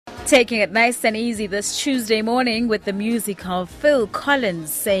Taking it nice and easy this Tuesday morning with the music of Phil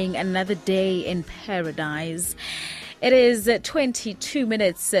Collins saying Another Day in Paradise. It is 22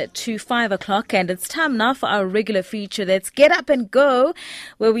 minutes to 5 o'clock, and it's time now for our regular feature that's Get Up and Go,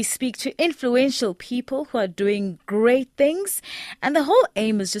 where we speak to influential people who are doing great things. And the whole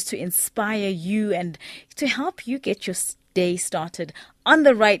aim is just to inspire you and to help you get your day started on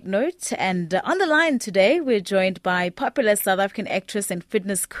the right note. And on the line today, we're joined by popular South African actress and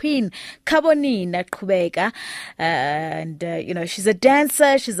fitness queen, Khabonina Qubeka. She's a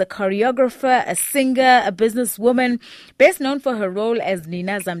dancer, she's a choreographer, a singer, a businesswoman, best known for her role as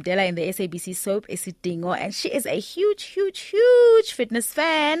Nina Zamdela in the SABC soap Isidingo. And she is a huge fitness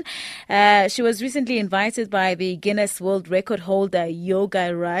fan. She was recently invited by the Guinness World Record holder,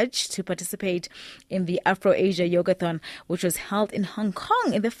 Yoga Raj, to participate in the Afro-Asia Yogathon, which was held in Hong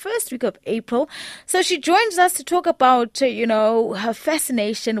Kong in the first week of April. So she joins us to talk about, her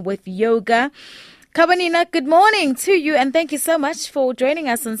fascination with yoga. Khabonina, good morning to you, and thank you so much for joining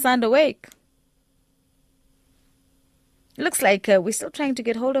us on Sound Awake. Looks like we're still trying to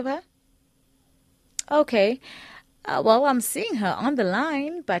get hold of her. Okay. I'm seeing her on the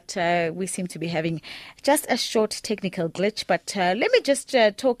line, but we seem to be having just a short technical glitch. But let me just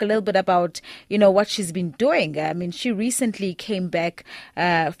talk a little bit about, what she's been doing. I mean, she recently came back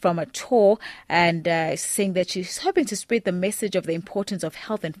from a tour and saying that she's hoping to spread the message of the importance of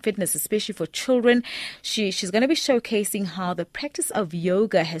health and fitness, especially for children. She's going to be showcasing how the practice of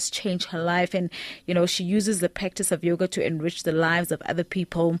yoga has changed her life. And, she uses the practice of yoga to enrich the lives of other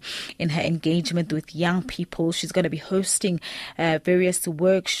people in her engagement with young people. She's going to be hosting various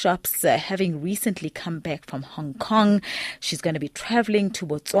workshops, having recently come back from Hong Kong. She's going to be traveling to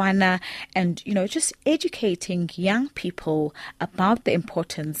Botswana and, just educating young people about the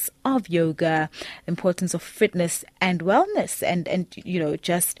importance of yoga, importance of fitness and wellness, and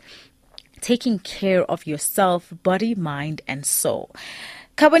just taking care of yourself, body, mind, and soul.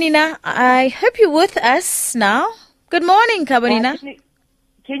 Khabonina, I hope you're with us now. Good morning, Khabonina.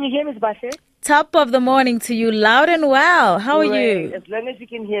 Can you hear me, Sebastian? Top of the morning to you, loud and well. How are you? As long as you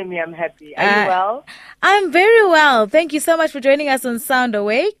can hear me, I'm happy. Are you well? I'm very well. Thank you so much for joining us on Sound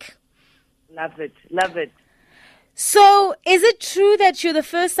Awake. Love it. So, is it true that you're the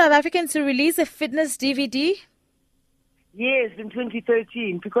first South African to release a fitness DVD? Yes, in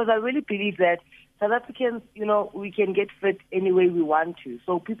 2013, because I really believe that South Africans, we can get fit any way we want to.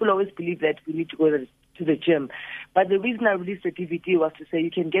 So people always believe that we need to go to the gym. But the reason I released the DVD was to say you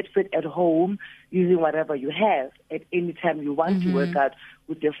can get fit at home using whatever you have at any time you want to work out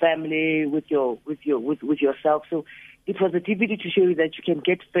with your family, with yourself. So it was a DVD to show you that you can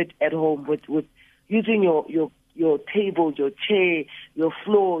get fit at home with using your table, your chair, your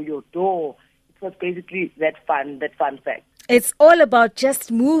floor, your door. It was basically that fun fact. It's all about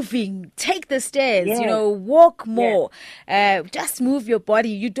just moving. Take the stairs, walk more. Just move your body.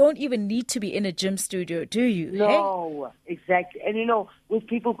 You don't even need to be in a gym studio, do you? No, exactly. And with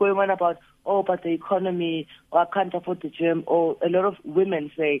people going on about, but the economy, or I can't afford the gym, or a lot of women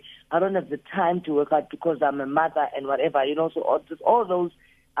say, I don't have the time to work out because I'm a mother and whatever, so all those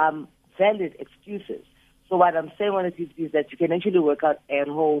valid excuses. So what I'm saying on it is that you can actually work out at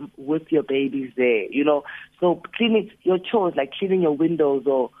home with your babies there, So cleaning your chores, like cleaning your windows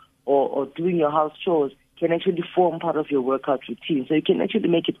or doing your house chores, can actually form part of your workout routine. So you can actually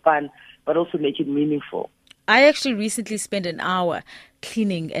make it fun, but also make it meaningful. I actually recently spent an hour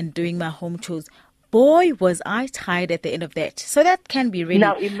cleaning and doing my home chores. Boy, was I tired at the end of that. So that can be really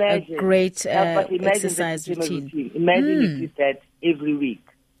a great exercise routine. Imagine you do that every week.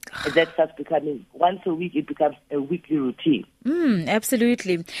 That starts becoming, once a week, it becomes a weekly routine.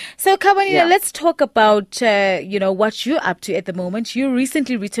 Absolutely. So, Khabonina, let's talk about, what you're up to at the moment. You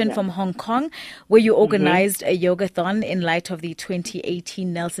recently returned from Hong Kong, where you organized a yogathon in light of the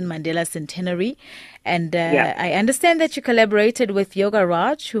 2018 Nelson Mandela Centenary. And I understand that you collaborated with Yoga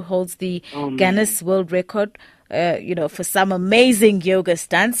Raj, who holds the Guinness World Record, for some amazing yoga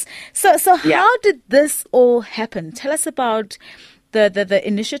stunts. So how did this all happen? Tell us about the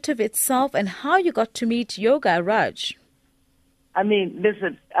initiative itself and how you got to meet Yoga Raj. I mean,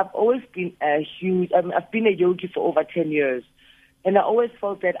 listen, I've always been I've been a yogi for over 10 years. And I always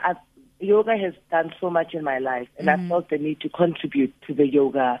felt that yoga has done so much in my life. And I felt the need to contribute to the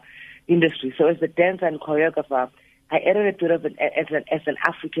yoga industry. So as a dancer and choreographer, I added a bit of as an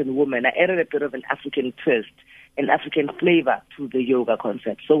African woman, I added a bit of an African twist, an African flavor to the yoga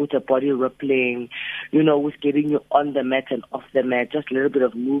concept. So with the body rippling, with getting you on the mat and off the mat, just a little bit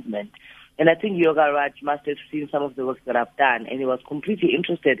of movement. And I think Yoga Raj must have seen some of the work that I've done, and he was completely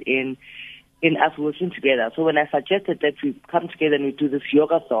interested in in us working together. So when I suggested that we come together and we do this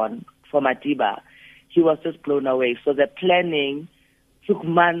yogathon for Madiba, he was just blown away. So the planning took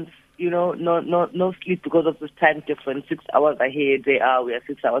months, no sleep because of this time difference, 6 hours ahead, we are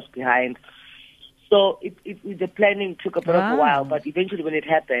 6 hours behind. So the planning took a bit of a while, but eventually when it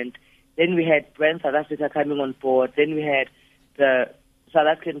happened, then we had Brand South Africa coming on board, then we had the South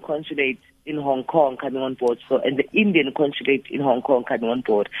African consulate in Hong Kong coming on board, and the Indian consulate in Hong Kong coming on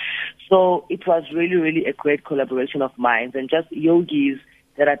board. So it was really, really a great collaboration of minds, and just yogis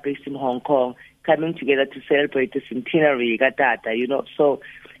that are based in Hong Kong coming together to celebrate the centenary, So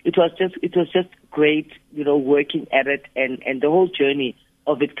it was just great, working at it and the whole journey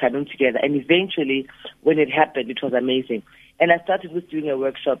of it coming together. And eventually, when it happened, it was amazing. And I started with doing a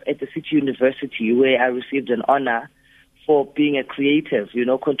workshop at the City University where I received an honor for being a creative,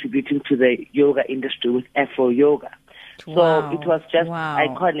 contributing to the yoga industry with Afro yoga. Wow. So it was just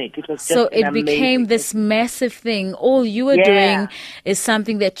iconic. It was just so it became this massive thing. All you were doing is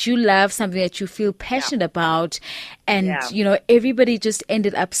something that you love, something that you feel passionate about. And, everybody just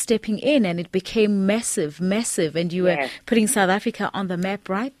ended up stepping in and it became massive. And you were putting South Africa on the map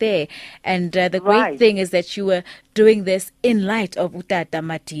right there. And the great thing is that you were doing this in light of Utata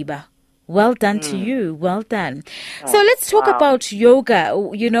Madiba. Well done to you. Well done. So let's talk about yoga.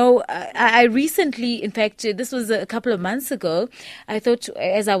 I recently, in fact, this was a couple of months ago, I thought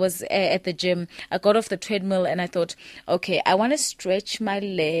as I was at the gym, I got off the treadmill and I thought, okay, I want to stretch my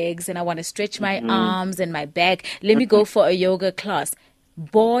legs and I want to stretch my arms and my back. Let me go for a yoga class.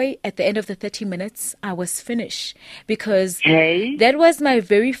 Boy, at the end of the 30 minutes, I was finished because that was my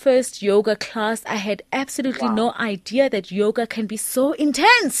very first yoga class. I had absolutely no idea that yoga can be so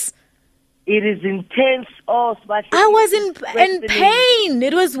intense. It is intense. I was in pain.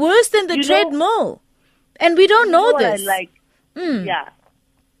 It was worse than the treadmill. And we don't know this. Yeah.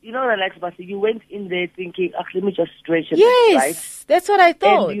 You know what I like about it? You went in there thinking, let me just stretch it. Yes, right? That's what I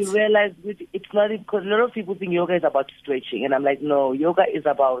thought. And you realize it's not, because a lot of people think yoga is about stretching. And I'm like, no, yoga is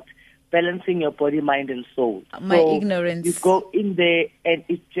about balancing your body, mind, and soul. My ignorance. You go in there and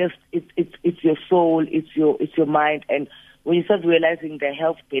it's your soul, it's your mind, and when you start realizing the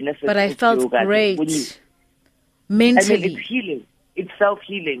health benefits but I felt yoga, great mentally. It's healing. It's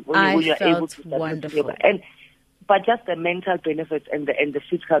self-healing when you're able to start wonderful. Yoga. But just the mental benefits and the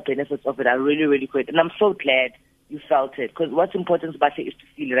physical benefits of it are really, really great. And I'm so glad you felt it. Because what's important about it is to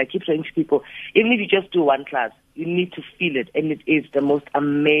feel it. I keep saying to people, even if you just do one class, you need to feel it. And it is the most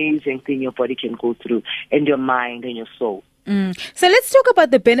amazing thing your body can go through, and your mind and your soul. So let's talk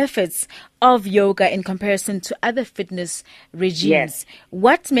about the benefits of yoga in comparison to other fitness regimes. Yes.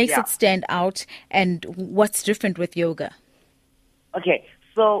 What makes it stand out, and what's different with yoga? Okay,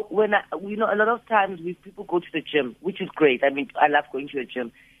 so a lot of times people go to the gym, which is great. I mean, I love going to the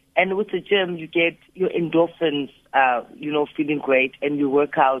gym. And with the gym, you get your endorphins, feeling great, and you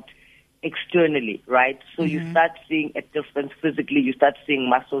work out externally, right? So you start seeing a difference physically. You start seeing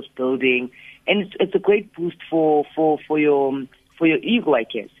muscles building. And it's a great boost for your ego, I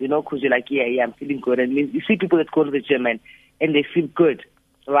guess, because you're like, I'm feeling good. And you see people that go to the gym and they feel good,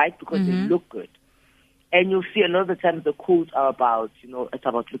 right? Because they look good. And you'll see a lot of the times the quotes are about, it's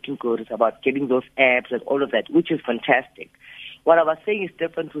about looking good, it's about getting those abs and all of that, which is fantastic. What I was saying is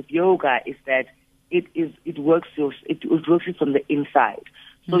different with yoga is that it works you from the inside.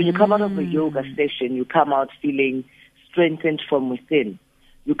 So when you come out of a yoga session, you come out feeling strengthened from within.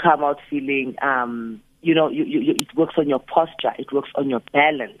 You come out feeling, it works on your posture, it works on your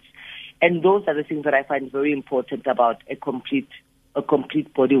balance. And those are the things that I find very important about a complete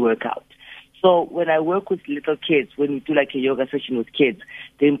body workout. So when I work with little kids, when we do like a yoga session with kids,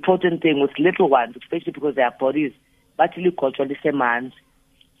 the important thing with little ones, especially because their bodies battle culturally same.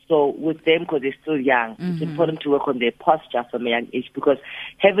 So with them, because they're still young, it's important to work on their posture from a young age, because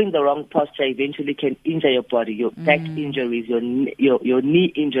having the wrong posture eventually can injure your body, your back injuries, your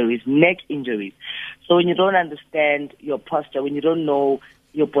knee injuries, neck injuries. So when you don't understand your posture, when you don't know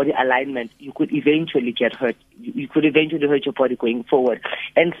your body alignment, you could eventually get hurt. You could eventually hurt your body going forward.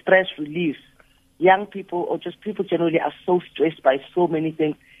 And stress release. Young people, or just people generally, are so stressed by so many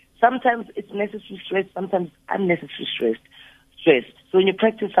things. Sometimes it's necessary stress, sometimes unnecessary stress. So when you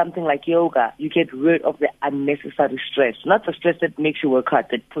practice something like yoga, you get rid of the unnecessary stress. Not the stress that makes you work hard,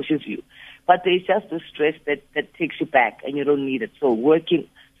 that pushes you, but there's just the stress that takes you back and you don't need it.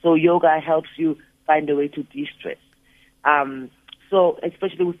 So yoga helps you find a way to de-stress. So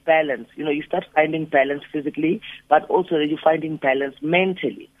especially with balance, you start finding balance physically, but also that you're finding balance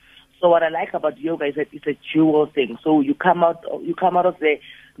mentally. So what I like about yoga is that it's a dual thing. So you come out of there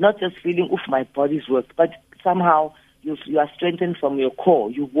not just feeling, my body's worked, but somehow you are strengthened from your core.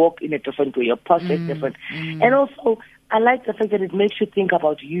 You walk in a different way. Your posture is different. And also, I like the fact that it makes you think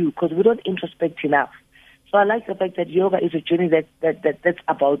about you, because we don't introspect enough. So I like the fact that yoga is a journey that's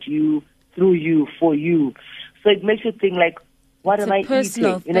about you, through you, for you. So it makes you think like, what am I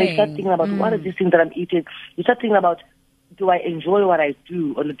eating? You know, you start thinking about what are these things that I'm eating. You start thinking about, do I enjoy what I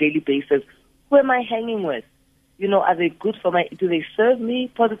do on a daily basis? Who am I hanging with? You know, are they good for do they serve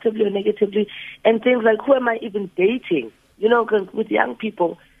me positively or negatively? And things like, who am I even dating? You know, because with young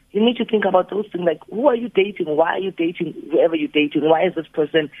people, you need to think about those things like, who are you dating? Why are you dating whoever you're dating? Why is this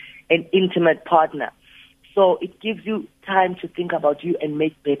person an intimate partner? So it gives you time to think about you and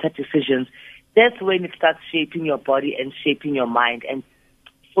make better decisions. That's when it starts shaping your body and shaping your mind. And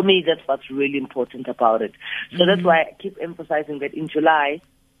for me, that's what's really important about it. So that's why I keep emphasizing that in July,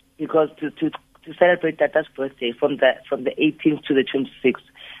 because to celebrate Tata's birthday from the 18th to the 26th,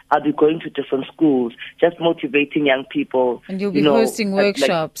 I'll be going to different schools, just motivating young people. And you'll be hosting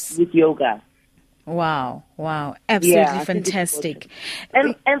workshops. With yoga. Wow. Absolutely fantastic.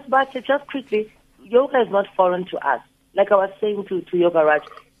 And Sebastian, just quickly, yoga is not foreign to us. Like I was saying to Yoga Raj,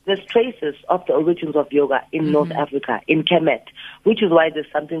 there's traces of the origins of yoga in North Africa, in Kemet, which is why there's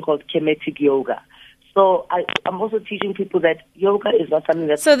something called Kemetic yoga. So I'm also teaching people that yoga is not something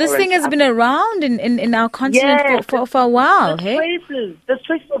that's so this thing has been around in our continent for a while, the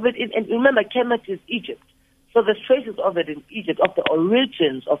traces of it, and remember, Kemet is Egypt. So there's traces of it in Egypt, of the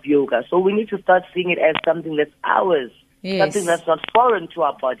origins of yoga. So we need to start seeing it as something that's ours, something that's not foreign to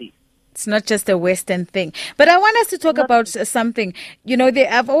our body. It's not just a Western thing. But I want us to talk about something. You know,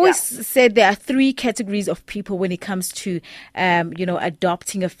 I've always said there are three categories of people when it comes to,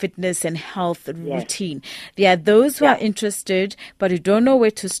 adopting a fitness and health routine. There are those who are interested but who don't know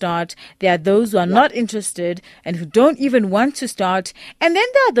where to start. There are those who are not interested and who don't even want to start. And then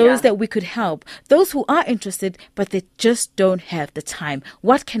there are those that we could help. Those who are interested but they just don't have the time.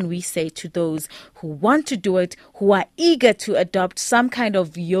 What can we say to those who want to do it, who are eager to adopt some kind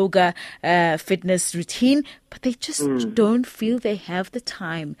of yoga fitness routine, but they just don't feel they have the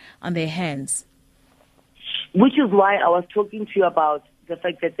time on their hands? Which is why I was talking to you about the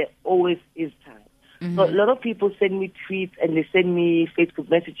fact that there always is time. So a lot of people send me tweets and they send me Facebook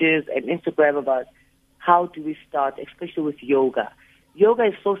messages and Instagram about how do we start, especially with yoga. Yoga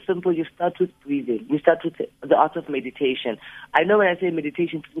is so simple. You start with breathing. You start with the art of meditation. I know when I say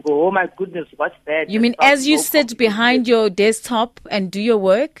meditation, people go, oh my goodness, what's that? You mean as you sit behind your desktop and do your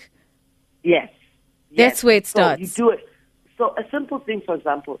work? Yes. That's where it starts. So you do it. So a simple thing, for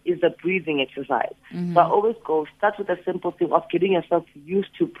example, is the breathing exercise. So I always start with a simple thing of getting yourself used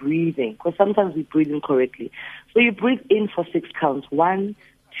to breathing, because sometimes we breathe incorrectly. So you breathe in for 6 counts. 1,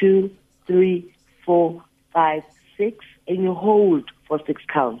 2, 3, 4, 5, 6, and you hold for 6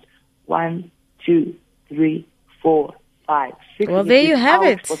 counts. 1, 2, 3, 4, 5, 6. Well, there you have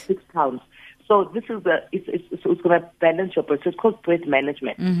it. For 6 counts. So this is it's going to balance your breath. So it's called breath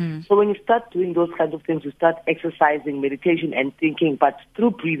management. So when you start doing those kinds of things, you start exercising, meditation, and thinking, but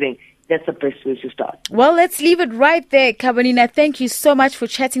through breathing, that's the best way to start. Well, let's leave it right there, Khabonina. Thank you so much for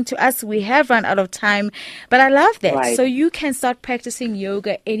chatting to us. We have run out of time, but I love that. Right. So you can start practicing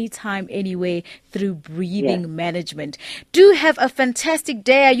yoga anytime, anywhere through breathing management. Do have a fantastic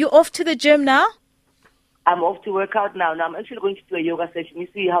day. Are you off to the gym now? I'm off to work out now. Now I'm actually going to do a yoga session. You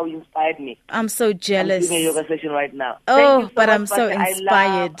see how you inspired me. I'm so jealous. I'm doing a yoga session right now. Oh, but I'm so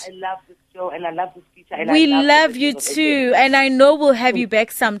inspired. I love this show and I love this feature. And we love you too. And I know we'll have you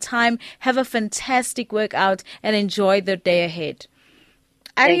back sometime. Have a fantastic workout and enjoy the day ahead.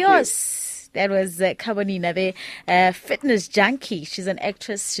 Adios. That was Khabonina there, fitness junkie. She's an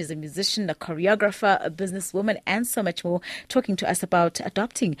actress, she's a musician, a choreographer, a businesswoman, and so much more, talking to us about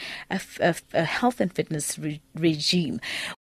adopting a health and fitness regime.